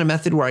this kind of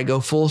method where I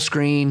go full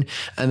screen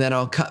and then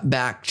I'll cut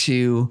back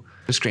to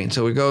the screen.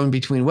 So we go in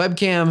between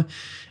webcam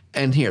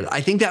and here.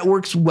 I think that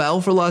works well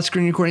for a lot of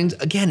screen recordings.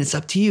 Again, it's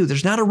up to you.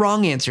 There's not a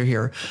wrong answer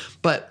here,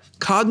 but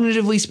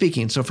cognitively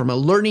speaking, so from a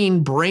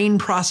learning brain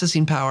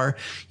processing power,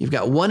 you've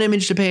got one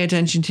image to pay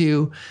attention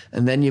to,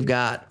 and then you've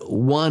got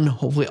one,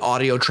 hopefully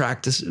audio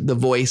track, the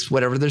voice,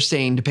 whatever they're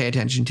saying, to pay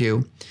attention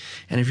to.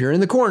 And if you're in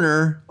the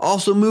corner,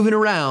 also moving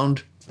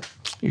around,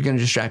 you're going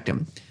to distract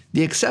them.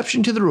 The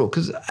exception to the rule,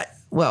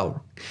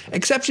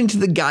 exception to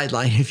the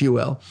guideline, if you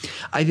will.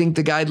 I think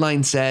the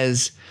guideline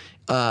says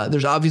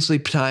there's obviously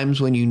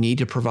times when you need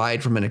to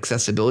provide from an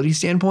accessibility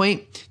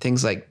standpoint,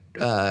 things like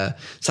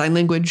sign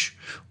language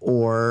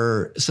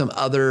or some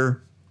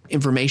other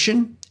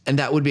information, and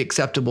that would be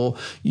acceptable.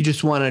 You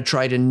just want to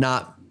try to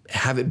not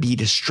have it be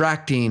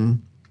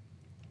distracting,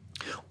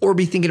 or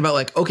be thinking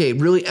about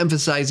really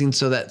emphasizing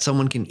so that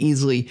someone can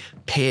easily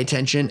pay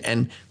attention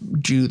and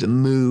do the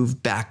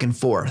move back and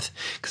forth.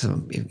 Because,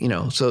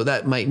 so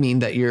that might mean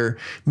that you're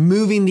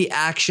moving the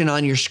action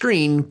on your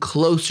screen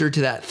closer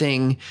to that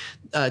thing,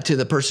 to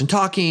the person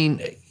talking,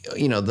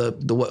 the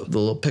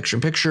little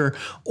picture-in-picture,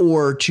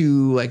 or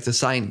to like the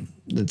sign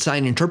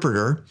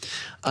interpreter,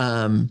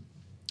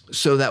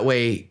 so that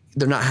way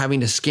they're not having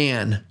to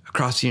scan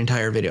across the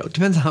entire video. It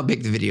depends on how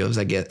big the video is,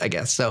 I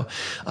guess. So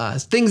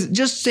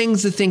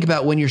things to think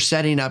about when you're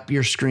setting up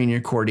your screen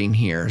recording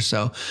here.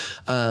 So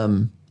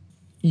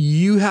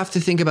you have to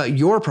think about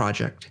your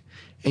project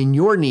and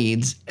your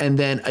needs and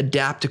then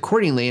adapt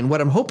accordingly. And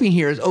what I'm hoping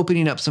here is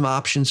opening up some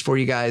options for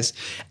you guys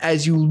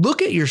as you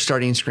look at your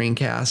starting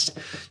screencast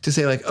to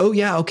say oh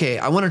yeah, okay,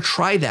 I want to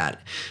try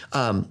that.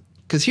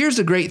 Because here's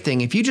the great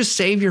thing. If you just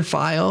save your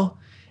file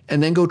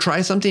and then go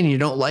try something and you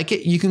don't like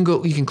it, you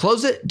can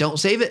close it, don't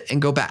save it,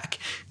 and go back.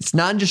 It's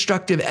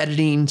non-destructive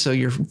editing, so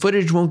your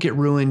footage won't get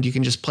ruined. You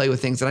can just play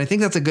with things. And I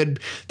think that's a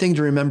good thing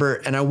to remember.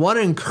 And I want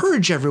to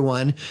encourage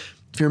everyone,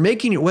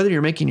 whether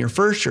you're making your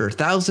first or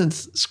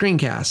 1,000th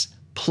screencast,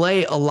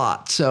 play a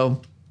lot.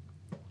 So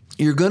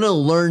You're going to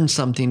learn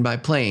something by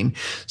playing.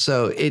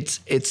 So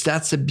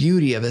that's the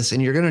beauty of this.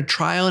 And you're going to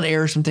trial and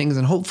error some things.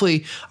 And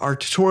hopefully our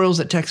tutorials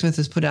that TechSmith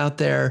has put out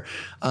there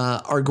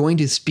are going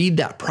to speed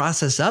that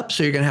process up.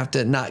 So you're going to have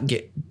to not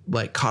get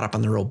like caught up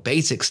on the real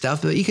basic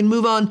stuff, but you can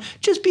move on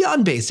just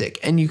beyond basic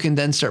and you can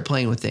then start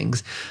playing with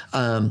things.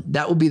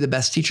 That will be the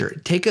best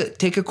teacher. Take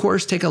a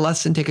course, take a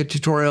lesson, take a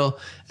tutorial,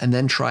 and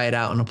then try it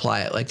out and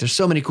apply it. Like there's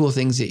so many cool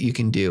things that you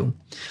can do.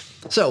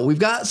 So we've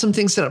got some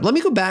things set up. Let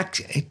me go back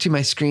to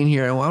my screen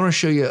here. And I want to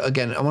show you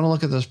again, I want to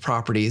look at those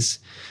properties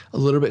a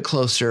little bit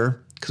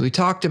closer because we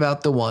talked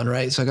about the one,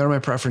 right? So I go to my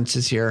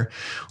preferences here.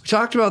 We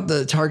talked about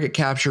the target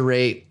capture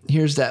rate.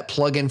 Here's that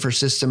plugin for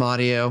system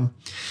audio.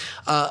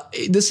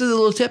 This is a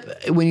little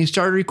tip. When you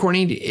start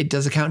recording, it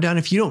does a countdown.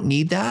 If you don't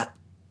need that,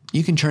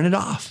 you can turn it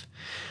off.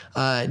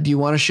 Do you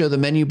want to show the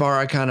menu bar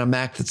icon on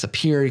Mac that's up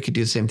here? You could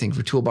do the same thing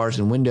for toolbars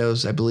in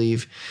Windows, I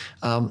believe.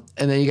 And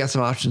then you got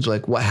some options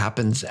like what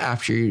happens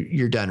after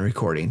you're done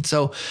recording.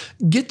 So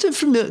get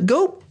to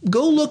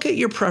go look at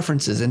your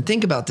preferences and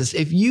think about this.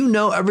 If you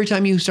know every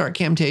time you start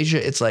Camtasia,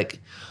 it's like,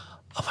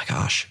 oh my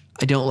gosh,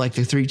 I don't like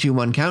the 3, 2,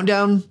 1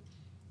 countdown.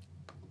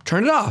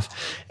 Turn it off.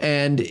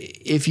 And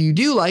if you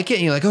do like it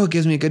and you're like, oh, it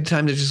gives me a good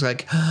time to just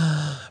like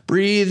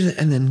breathe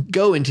and then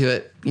go into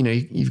it, you know,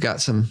 you've got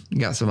some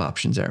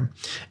options there.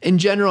 In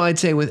general, I'd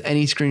say with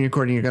any screen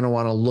recording, you're going to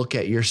want to look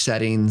at your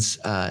settings.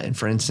 And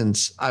for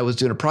instance, I was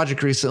doing a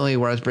project recently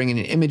where I was bringing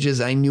in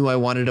images. I knew I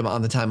wanted them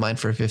on the timeline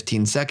for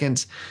 15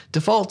 seconds.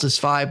 Default is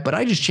 5, but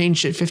I just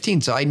changed it 15.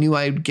 So I knew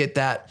I'd get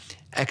that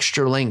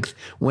extra length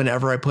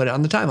whenever I put it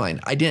on the timeline.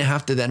 I didn't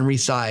have to then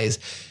resize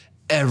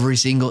every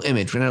single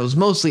image. When I was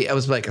like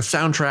a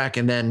soundtrack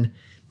and then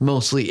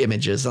mostly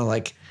images. I'm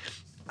like,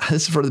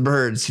 this is for the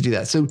birds to do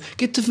that. So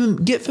get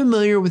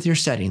familiar with your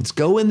settings.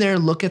 Go in there,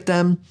 look at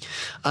them.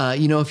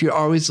 If you're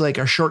always like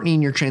are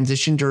shortening your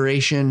transition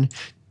duration,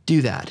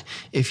 do that.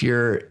 If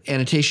your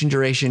annotation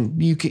duration,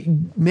 you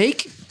can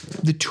make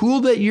the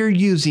tool that you're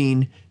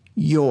using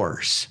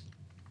yours.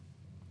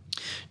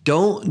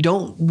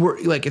 Don't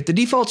worry. Like if the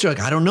defaults are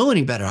like, I don't know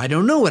any better. I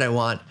don't know what I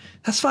want.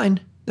 That's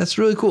fine. That's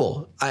really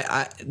cool.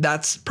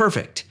 That's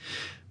perfect.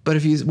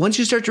 But once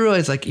you start to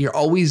realize like you're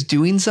always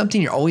doing something,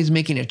 you're always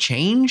making a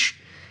change.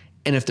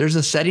 And if there's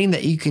a setting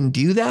that you can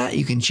do that,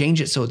 you can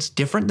change it so it's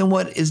different than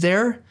what is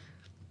there,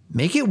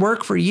 make it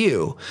work for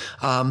you.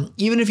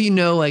 Even if you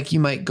know, like you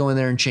might go in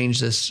there and change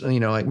this,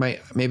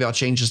 maybe I'll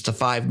change this to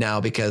 5 now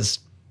because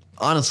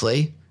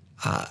honestly,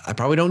 I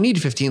probably don't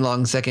need 15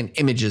 long second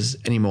images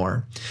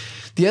anymore.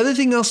 The other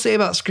thing I'll say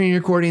about screen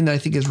recording that I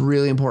think is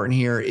really important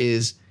here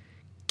is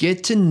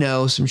get to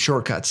know some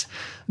shortcuts.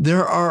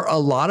 There are a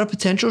lot of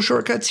potential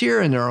shortcuts here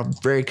and they're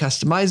very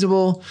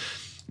customizable.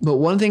 But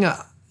one thing,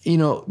 you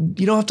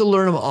don't have to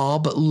learn them all,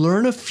 but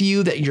learn a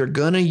few that you're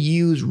going to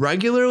use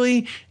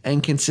regularly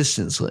and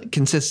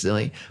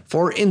consistently.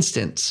 For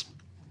instance,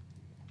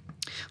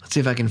 let's see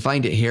if I can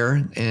find it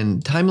here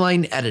in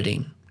timeline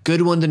editing.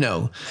 Good one to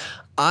know.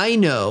 I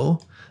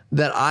know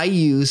that I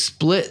use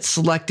split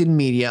selected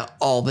media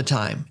all the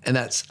time. And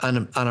that's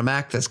on a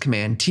Mac, that's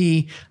Command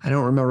T. I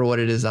don't remember what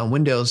it is on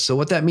Windows. So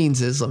what that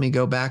means is, let me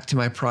go back to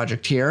my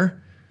project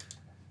here.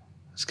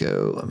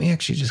 Let me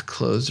actually just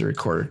close the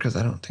recorder because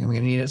I don't think I'm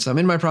gonna need it. So I'm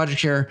in my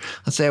project here.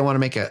 Let's say I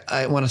want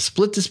to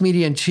split this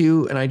media in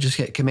 2 and I just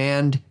hit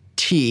Command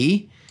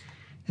T.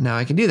 And now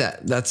I can do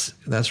that. That's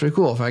really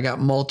cool. If I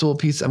got multiple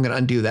pieces, I'm gonna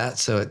undo that.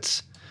 So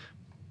it's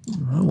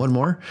one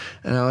more.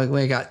 And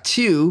I got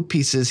 2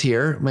 pieces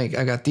here. I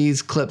got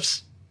these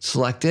clips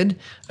selected.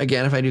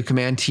 Again, if I do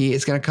Command T,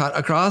 it's going to cut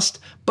across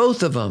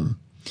both of them.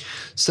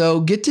 So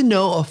get to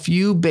know a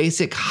few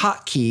basic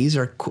hotkeys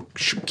or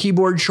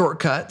keyboard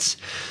shortcuts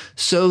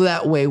so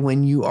that way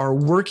when you are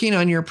working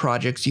on your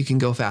projects, you can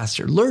go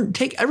faster.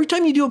 Every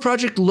time you do a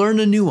project,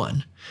 learn a new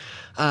one.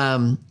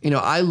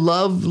 I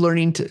love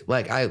learning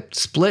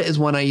split is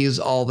one I use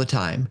all the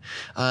time.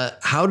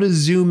 How to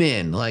zoom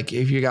in, like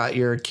if you got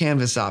your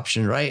canvas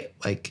option, right?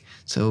 Like,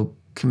 so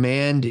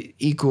Command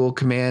equal,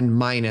 Command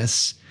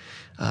minus,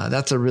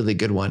 that's a really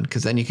good one.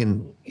 Cause then you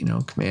can,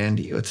 Command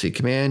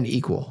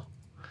equal.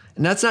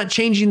 And that's not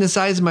changing the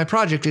size of my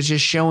project. It's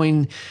just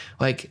showing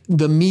like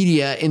the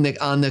media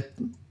on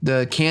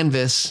the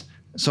canvas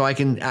so I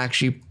can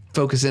actually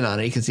focus in on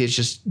it. You can see it's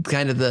just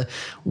kind of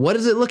what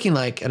is it looking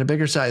like at a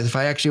bigger size? If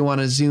I actually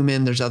want to zoom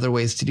in, there's other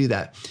ways to do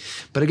that.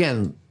 But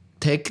again,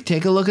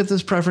 take a look at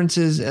those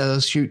preferences,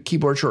 those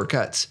keyboard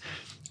shortcuts,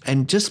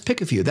 and just pick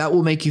a few. That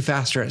will make you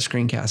faster at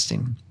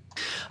screencasting.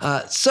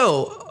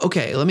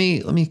 Okay, let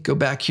me go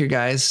back here,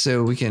 guys,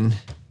 so we can.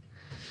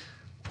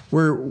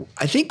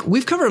 I think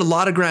we've covered a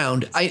lot of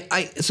ground.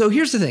 So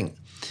here's the thing.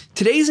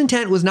 Today's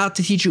intent was not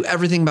to teach you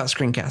everything about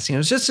screencasting. It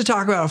was just to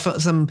talk about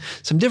some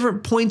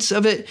different points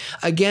of it.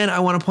 Again, I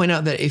want to point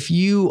out that if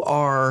you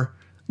are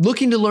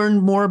looking to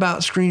learn more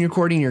about screen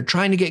recording, you're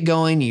trying to get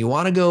going, you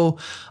want to go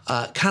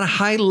kind of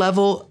high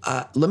level,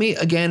 let me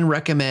again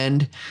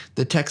recommend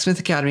the TechSmith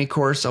Academy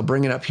course. I'll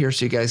bring it up here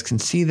so you guys can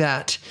see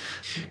that.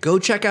 Go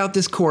check out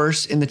this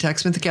course in the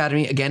TechSmith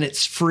Academy. Again,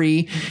 it's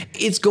free.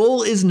 Its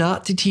goal is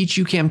not to teach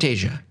you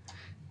Camtasia.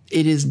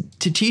 It is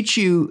to teach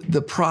you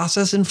the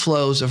process and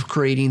flows of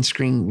creating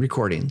screen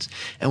recordings.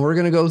 And we're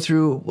going to go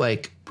through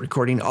like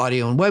recording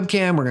audio and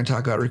webcam. We're going to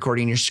talk about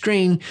recording your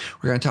screen.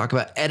 We're going to talk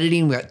about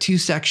editing. We got 2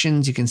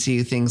 sections. You can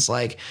see things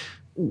like,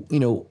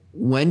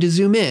 when to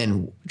zoom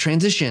in,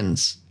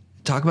 transitions.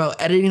 Talk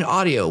about editing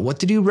audio, what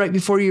to do right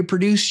before you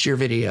produce your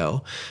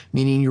video,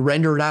 meaning you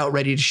render it out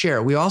ready to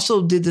share. We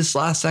also did this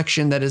last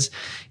section that is,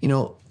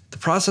 the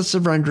process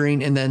of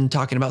rendering, and then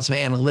talking about some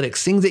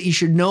analytics, things that you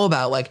should know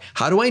about, like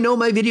how do I know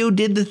my video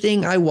did the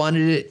thing I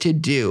wanted it to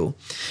do?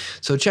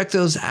 So check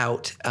those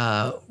out.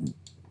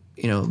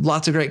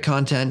 Lots of great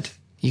content.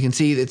 You can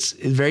see it's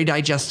very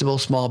digestible,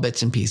 small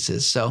bits and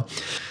pieces. So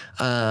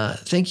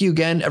thank you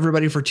again,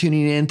 everybody, for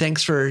tuning in.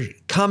 Thanks for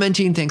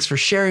commenting. Thanks for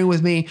sharing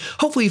with me.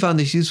 Hopefully you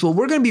found this useful.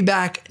 We're going to be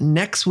back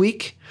next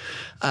week.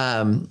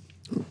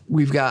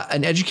 We've got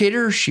an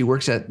educator. She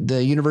works at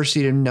the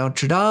University of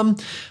Notre Dame,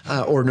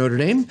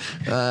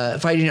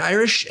 Fighting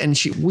Irish.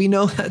 And we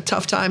know that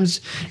tough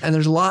times, and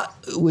there's a lot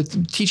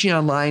with teaching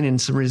online, and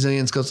some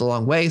resilience goes a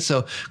long way.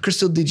 So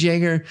Crystal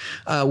DeJager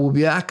will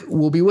be back.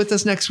 Will be with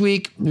us next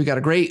week. We've got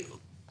a great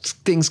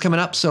things coming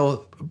up.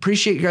 So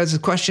appreciate you guys'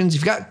 questions.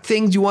 If you've got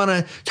things you want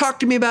to talk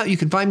to me about, you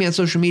can find me on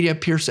social media,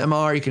 Pierce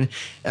MR. You can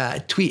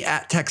tweet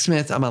at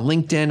TechSmith. I'm on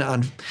LinkedIn,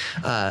 on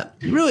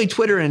really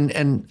Twitter and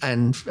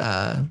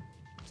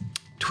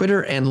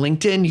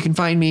LinkedIn. You can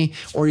find me,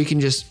 or you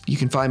can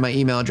find my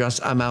email address.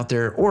 I'm out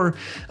there. Or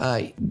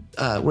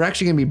we're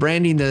actually going to be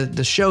branding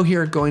the show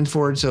here going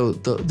forward. So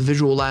the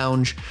Visual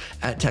Lounge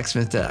at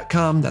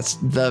techsmith.com. That's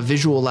the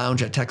Visual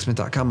Lounge at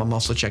techsmith.com. I'm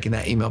also checking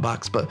that email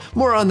box, but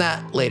more on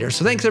that later.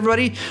 So thanks,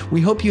 everybody. We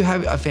hope you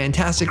have a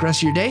fantastic rest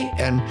of your day,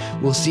 and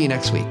we'll see you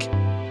next week.